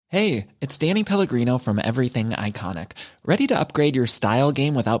Hey, it's Danny Pellegrino from Everything Iconic. Ready to upgrade your style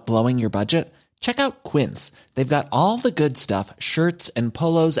game without blowing your budget? Check out Quince. They've got all the good stuff, shirts and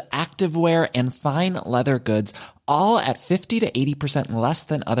polos, activewear, and fine leather goods, all at 50 to 80% less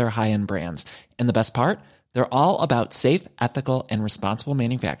than other high-end brands. And the best part? They're all about safe, ethical, and responsible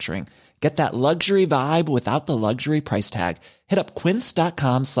manufacturing. Get that luxury vibe without the luxury price tag. Hit up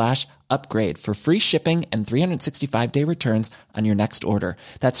quince.com/upgrade for free shipping and 365-day returns on your next order.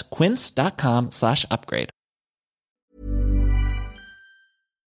 That's quince.com/upgrade.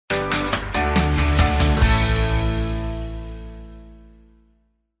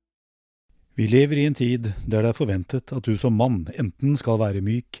 Vi lever i en tid der det er forventet at du som mann enten skal være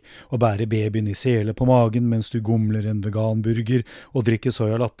myk og bære babyen i sele på magen mens du gomler en veganburger og drikker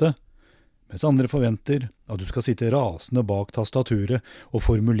sojalatte, mens andre forventer at du skal sitte rasende bak tastaturet og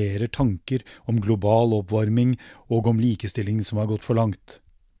formulere tanker om global oppvarming og om likestilling som har gått for langt.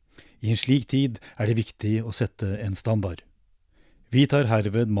 I en slik tid er det viktig å sette en standard. Vi tar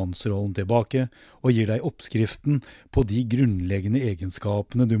herved mannsrollen tilbake og gir deg oppskriften på de grunnleggende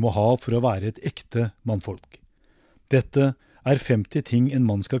egenskapene du må ha for å være et ekte mannfolk. Dette er 50 ting en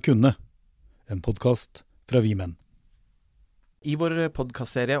mann skal kunne. En podcast fra Vi Menn. I vår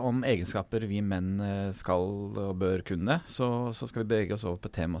podcastserie om egenskaper vi menn skal og bør kunne, så skal vi bevege oss over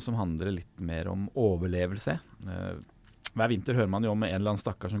på et tema som handler litt mer om overlevelse. Hver vinter hører man jo om en eller annen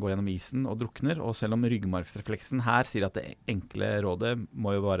stakkar som går gjennom isen og drukner, og selv om ryggmargsrefleksen her sier at det enkle rådet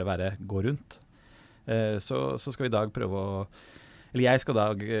må jo bare være gå rundt, så skal vi i dag prøve å, eller jeg skal i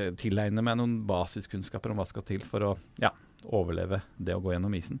dag tilegne meg noen basiskunnskaper om hva skal til for å overleve det å gå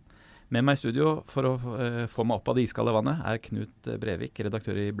gjennom isen. Med meg i studio for å få meg opp av det iskalde vannet er Knut Brevik,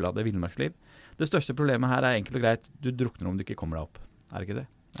 redaktør i bladet Villmarksliv. Det største problemet her er enkelt og greit, du drukner om du ikke kommer deg opp. Er det ikke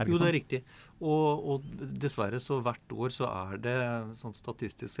det? Jo, det er riktig. Og dessverre så hvert år så er det sånn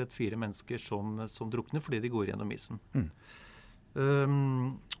statistisk sett 4 mennesker som drukner fordi de går gjennom isen.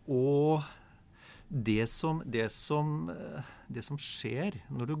 Og det som skjer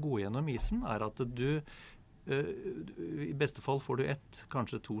når du går gjennom isen er at du i beste fall får du 1,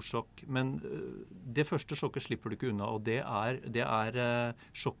 kanskje 2 sjokk, men det første sjokket slipper du ikke unna, og det er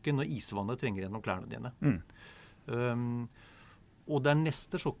sjokket når isvannet trenger gjennom klærne dine. Og det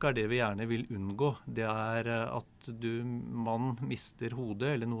neste sjokket er det vi gjerne vil unngå. Det er at man mister hodet,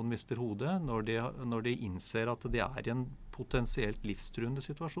 eller noen mister hodet, når de innser at det er en potensielt livstruende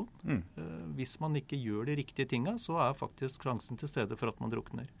situasjon. Hvis man ikke gjør de riktige tingene, så er faktisk sjansen til stede for at man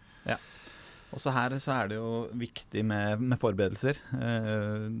drukner. Ja. Og så her så er det jo viktig med forberedelser.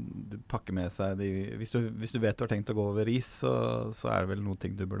 Du pakker med seg hvis du vet du har tenkt å gå over is, så er det vel noen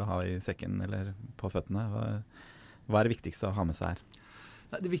ting du burde ha i sekken eller på føttene. Hva er det viktigste å ha med seg her?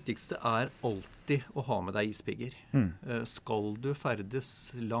 Nei, det viktigste er alltid å ha med deg ispigger. Skal du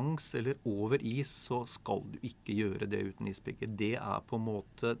ferdes langs eller over is, så skal du ikke gjøre det uten ispigger. Det er på en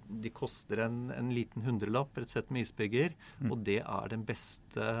måte, de koster en liten 100-lapp, et sett med ispigger, og det er den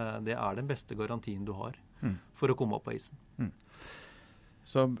beste garantien du har for å komme opp av isen.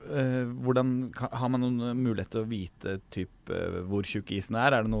 Så hvordan har man noen mulighet til å vite hvor tjukk isen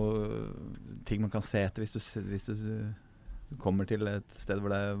er? Er det noen ting man kan se etter hvis du kommer til et sted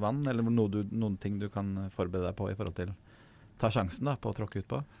hvor det er vann, eller noen ting du kan forberede deg på i forhold til ta sjansen da, på å tråkke ut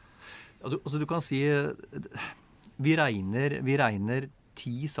på? Ja, du kan si vi regner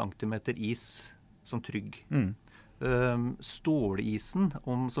 10 centimeter is som trygg. Stålisen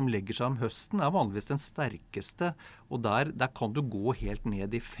som legger seg om høsten er vanligvis den sterkeste, og der kan du gå helt ned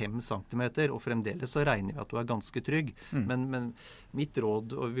i 5 centimeter, og fremdeles så regner vi at du er ganske trygg. Men mitt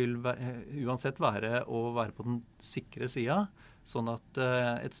råd vil uansett være å være på den sikre sida, sånn at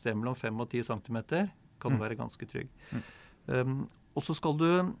et sted mellom 5 og 10 centimeter kan du være ganske trygg. Og så skal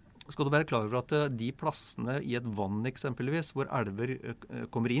du være klar over at de plassene i et vann eksempelvis, hvor elver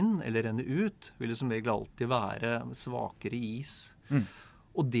kommer inn eller renner ut, vil det som regel alltid være svakere is.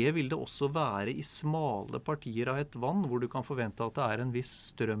 Og det vil det også være i smale partier av et vann, hvor du kan forvente at det er en viss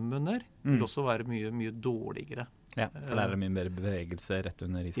strøm under. Det vil også være mye, mye dårligere. Ja, for der er det mye mer bevegelse rett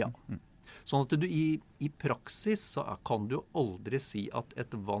under isen. Ja. Sånn at du i praksis så kan du aldri si at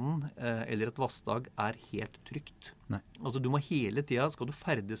et vann eller et vassdrag er helt trygt. Nei. Altså du må hele tiden, skal du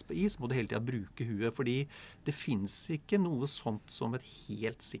ferdes på is, må du hele tiden bruke huet, fordi det finnes ikke noe sånt som et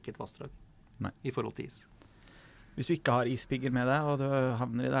helt sikkert vassdrag i forhold til is. Hvis du ikke har ispigger med deg, og du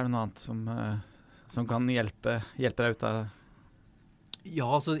havner i det, er det noe annet som kan hjelpe deg ut av? Ja,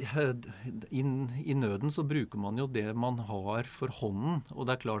 altså i nøden så bruker man jo det man har for hånden, og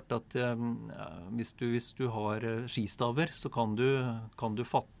det er klart at hvis du har skistaver, så kan du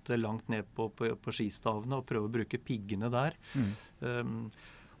fatte langt ned på skistavene og prøve å bruke piggene der.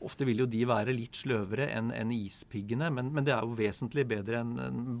 Ofte vil jo de være litt sløvere enn ispiggene, men det er jo vesentlig bedre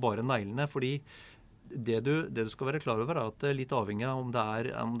enn bare neglene, fordi det du skal være klar over er at litt avhengig av om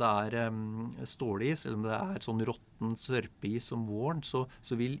det er stålis, eller om det er sånn råtten sørpeis om våren,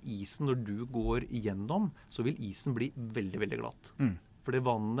 så vil isen, når du går igjennom, så vil isen bli veldig, veldig glatt. For det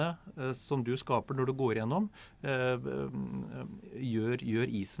vannet som du skaper når du går igjennom, gjør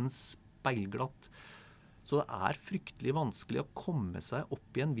isen speilglatt. Så det er fryktelig vanskelig å komme seg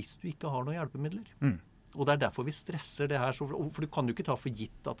opp igjen hvis du ikke har noen hjelpemidler. Og det er derfor vi stresser det her. For du kan jo ikke ta for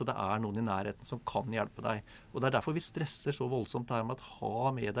gitt at det er noen i nærheten som kan hjelpe deg. Og det er derfor vi stresser så voldsomt det her med at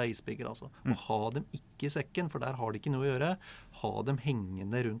ha med deg ispigger. Altså. Og ha dem ikke i sekken, for der har de ikke noe å gjøre. Ha dem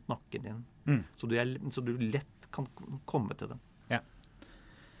hengende rundt nakken din. Så du lett kan komme til dem. Ja.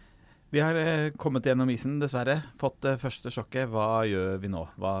 Vi har kommet gjennom isen, dessverre. Fått det første sjokket. Hva gjør vi nå?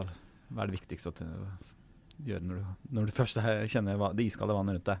 Hva er det viktigste å gjøre når du først kjenner det iskalde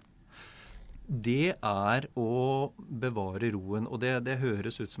vannet rundt deg? Det er å bevare roen, og det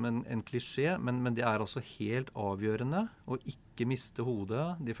høres ut som en klisjé, men det er altså helt avgjørende å ikke miste hodet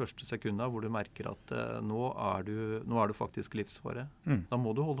de første sekundene hvor du merker at nå er du faktisk livsfare. Da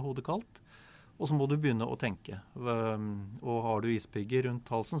må du holde hodet kaldt, og så må du begynne å tenke. Og har du ispigger rundt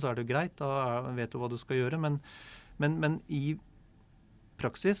halsen, så er det greit, da vet du hva du skal gjøre, men i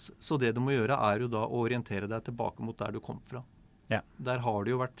praksis, så det du må gjøre er jo da å orientere deg tilbake mot der du kom fra. Ja. Der har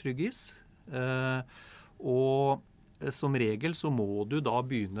det jo vært trygg is, og som regel så må du da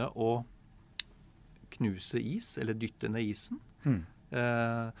begynne å knuse is, eller dytte ned isen.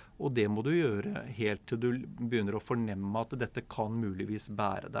 Og det må du gjøre helt til du begynner å fornemme at dette kan muligvis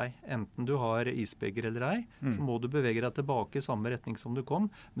bære deg. Enten du har isbegger eller ei, så må du bevege deg tilbake i samme retning som du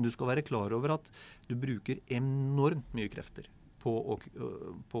kom, men du skal være klar over at du bruker enormt mye krefter på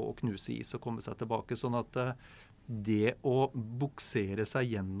å knuse is og komme seg tilbake, sånn at det å buksere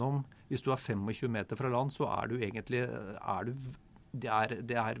seg gjennom, hvis du er 25 meter fra land, så er du egentlig, det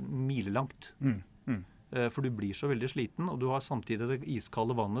er milelangt. For du blir så veldig sliten, og du har samtidig det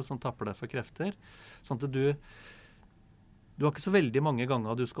iskalde vannet som tapper deg for krefter, sånn at du har ikke så veldig mange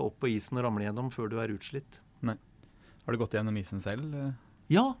ganger du skal opp på isen og ramle gjennom før du er utslitt. Nei. Har du gått gjennom isen selv?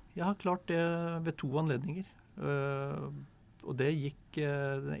 Ja, jeg har klart det ved 2 anledninger. Og det gikk,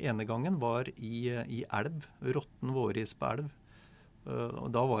 den ene gangen var i elv, råtten våris på elv. Og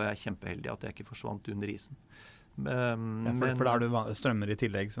da var jeg kjempeheldig at jeg ikke forsvant under isen. For da har du strømmer i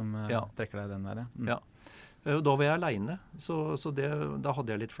tillegg som trekker deg den der. Ja. Da var jeg alene, så da hadde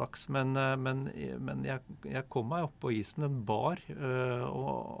jeg litt flaks. Men jeg kom meg opp på isen, den bar,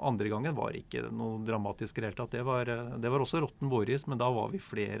 og andre gangen var ikke noe dramatisk i det hele tatt. Det var også råtten våris, men da var vi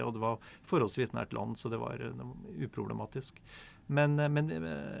flere, og det var forholdsvis nært land, så det var uproblematisk. Men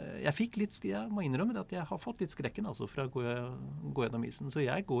jeg må innrømme at jeg har fått litt skrekken altså, fra å gå gjennom isen. Så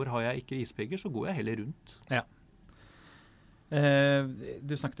har jeg ikke ispegger, så går jeg heller rundt. Ja.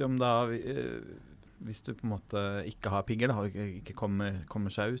 Du snakket jo om da hvis du på en måte ikke har pigger, da, og ikke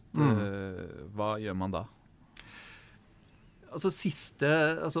kommer seg ut, hva gjør man da? Altså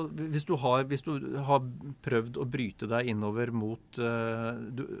hvis du har prøvd å bryte deg innover mot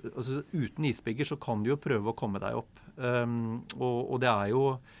uten ispigger, så kan du jo prøve å komme deg opp. Og det er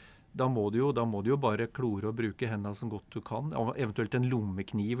jo da må du jo bare klore og bruke hendene som godt du kan. Eventuelt en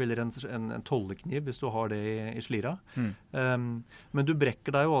lommekniv eller en tollekniv hvis du har det i slira. Men du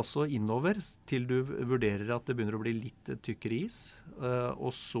brekker deg jo også innover til du vurderer at det begynner å bli litt tykkere is.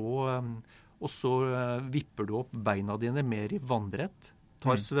 Og så vipper du opp beina dine mer i vannrett.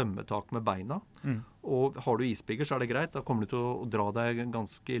 Tar svømmetak med beina. Og har du ispigger, så er det greit. Da kommer du til å dra deg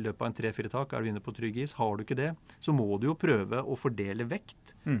ganske i løpet av en 3-4 tak. Er du inne på trygg is? Har du ikke det, så må du jo prøve å fordele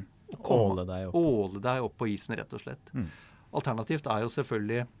vekt. Åle deg opp på isen, rett og slett. Alternativt er jo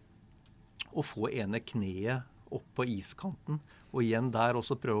selvfølgelig å få ene kneet opp på iskanten, og igjen der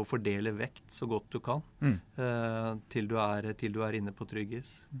også prøve å fordele vekt så godt du kan, til du er inne på trygg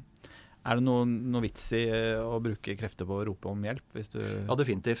is. Er det noe vits i å bruke krefter på å rope om hjelp? Hvis du Ja,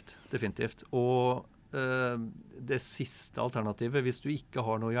 definitivt. Og det siste alternativet, hvis du ikke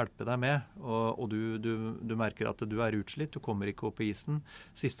har noe å hjelpe deg med, og du merker at du er utslitt, du kommer ikke opp på isen,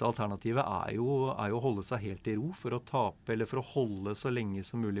 siste alternativet er jo å holde seg helt i ro for å tape, eller for å holde så lenge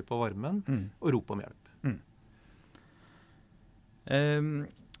som mulig på varmen, og rope om hjelp.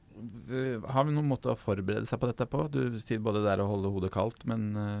 Har vi noen måte å forberede seg på dette på? Du sier både der å holde hodet kaldt,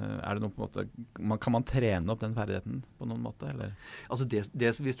 men er det noe på en måte kan man trene opp den ferdigheten på noen måte, eller? Altså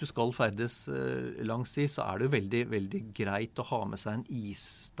hvis du skal ferdes langs is, så er det jo veldig, veldig greit å ha med seg en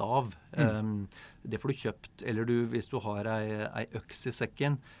isstav. Det får du kjøpt, eller hvis du har ei øks i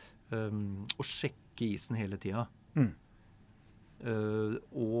sekken, og sjekke isen hele tida.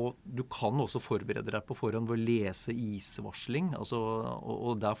 Og du kan også forberede deg på forhånd ved å lese isvarsling.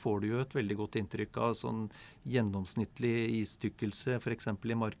 Og der får du jo et veldig godt inntrykk av sånn gjennomsnittlig istykkelse, f.eks.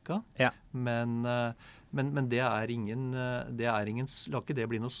 i marka. Ja. Men det er ingen la ikke det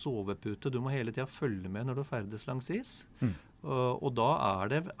bli noe sovepute. Du må hele tida følge med når du ferdes langs is. Og da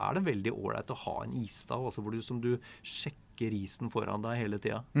er det veldig ålreit å ha en isstav, altså som du sjekker isen foran deg hele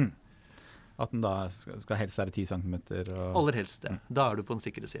tida. At den da skal helst være 10 centimeter. Aller helst det. Da er du på den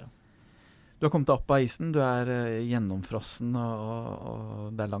sikre sida. Du har kommet deg opp av isen, du er gjennomfrossen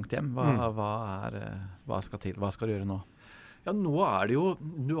og det er langt hjem. Hva skal til? Hva skal du gjøre nå? Ja, nå er det jo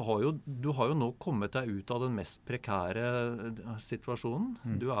du har jo nå kommet deg ut av den mest prekære situasjonen.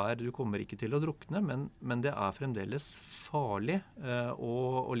 Du kommer ikke til å drukne, men det er fremdeles farlig.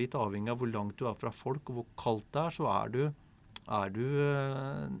 Og litt avhengig av hvor langt du er fra folk og hvor kaldt det er, så er du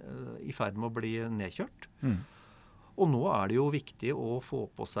i ferd med å bli nedkjørt. Og nå er det jo viktig å få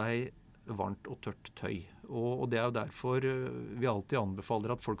på seg varmt og tørt tøy. Og det er jo derfor vi alltid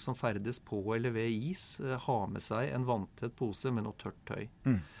anbefaler at folk som ferdes på eller ved is, har med seg en vanntett pose med noe tørt tøy.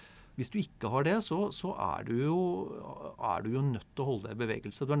 Hvis du ikke har det, så er du jo nødt til å holde deg i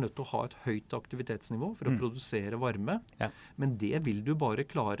bevegelse. Du er nødt til å ha et høyt aktivitetsnivå for å produsere varme. Ja. Men det vil du bare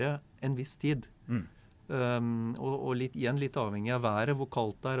klare en viss tid. Og litt avhengig av været, hvor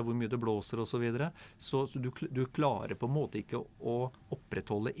kaldt det er og hvor mye det blåser og så videre. Så du klarer på en måte ikke å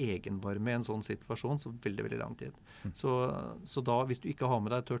opprettholde egenvarme i en sånn situasjon så veldig, veldig lang tid. Så da, hvis du ikke har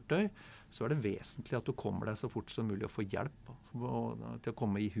med deg tørt tøy, så er det vesentlig at du kommer deg så fort som mulig og får hjelp til å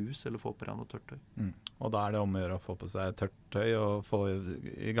komme i hus eller få på deg noe tørt tøy. Og da er det om å gjøre å få på seg tørt tøy og få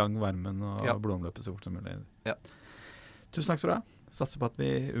i gang varmen og blodomløpet så fort som mulig. Ja. Tusen takk skal du ha. Satser på at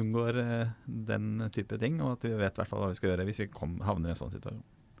vi unngår den type ting, og at vi vet i hvert fall hva vi skal gjøre hvis vi havner i en sånn situasjon.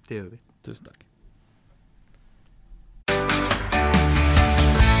 Det gjør vi. Tusen takk.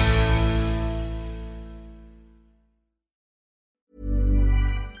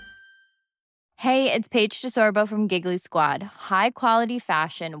 Hey, it's Paige DeSorbo from Giggly Squad. High quality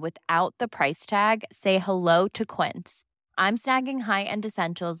fashion without the price tag. Say hello to Quince. I'm snagging high-end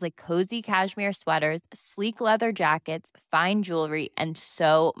essentials like cozy cashmere sweaters, sleek leather jackets, fine jewelry, and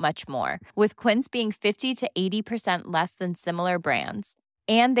so much more. With Quince being 50 to 80% less than similar brands.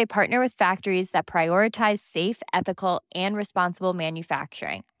 And they partner with factories that prioritize safe, ethical, and responsible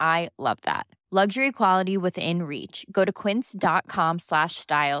manufacturing. I love that. Luxury quality within reach. Go to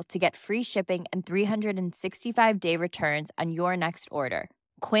quince.com/style to get free shipping and 365-day returns on your next order.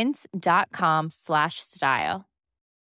 Quince.com/style.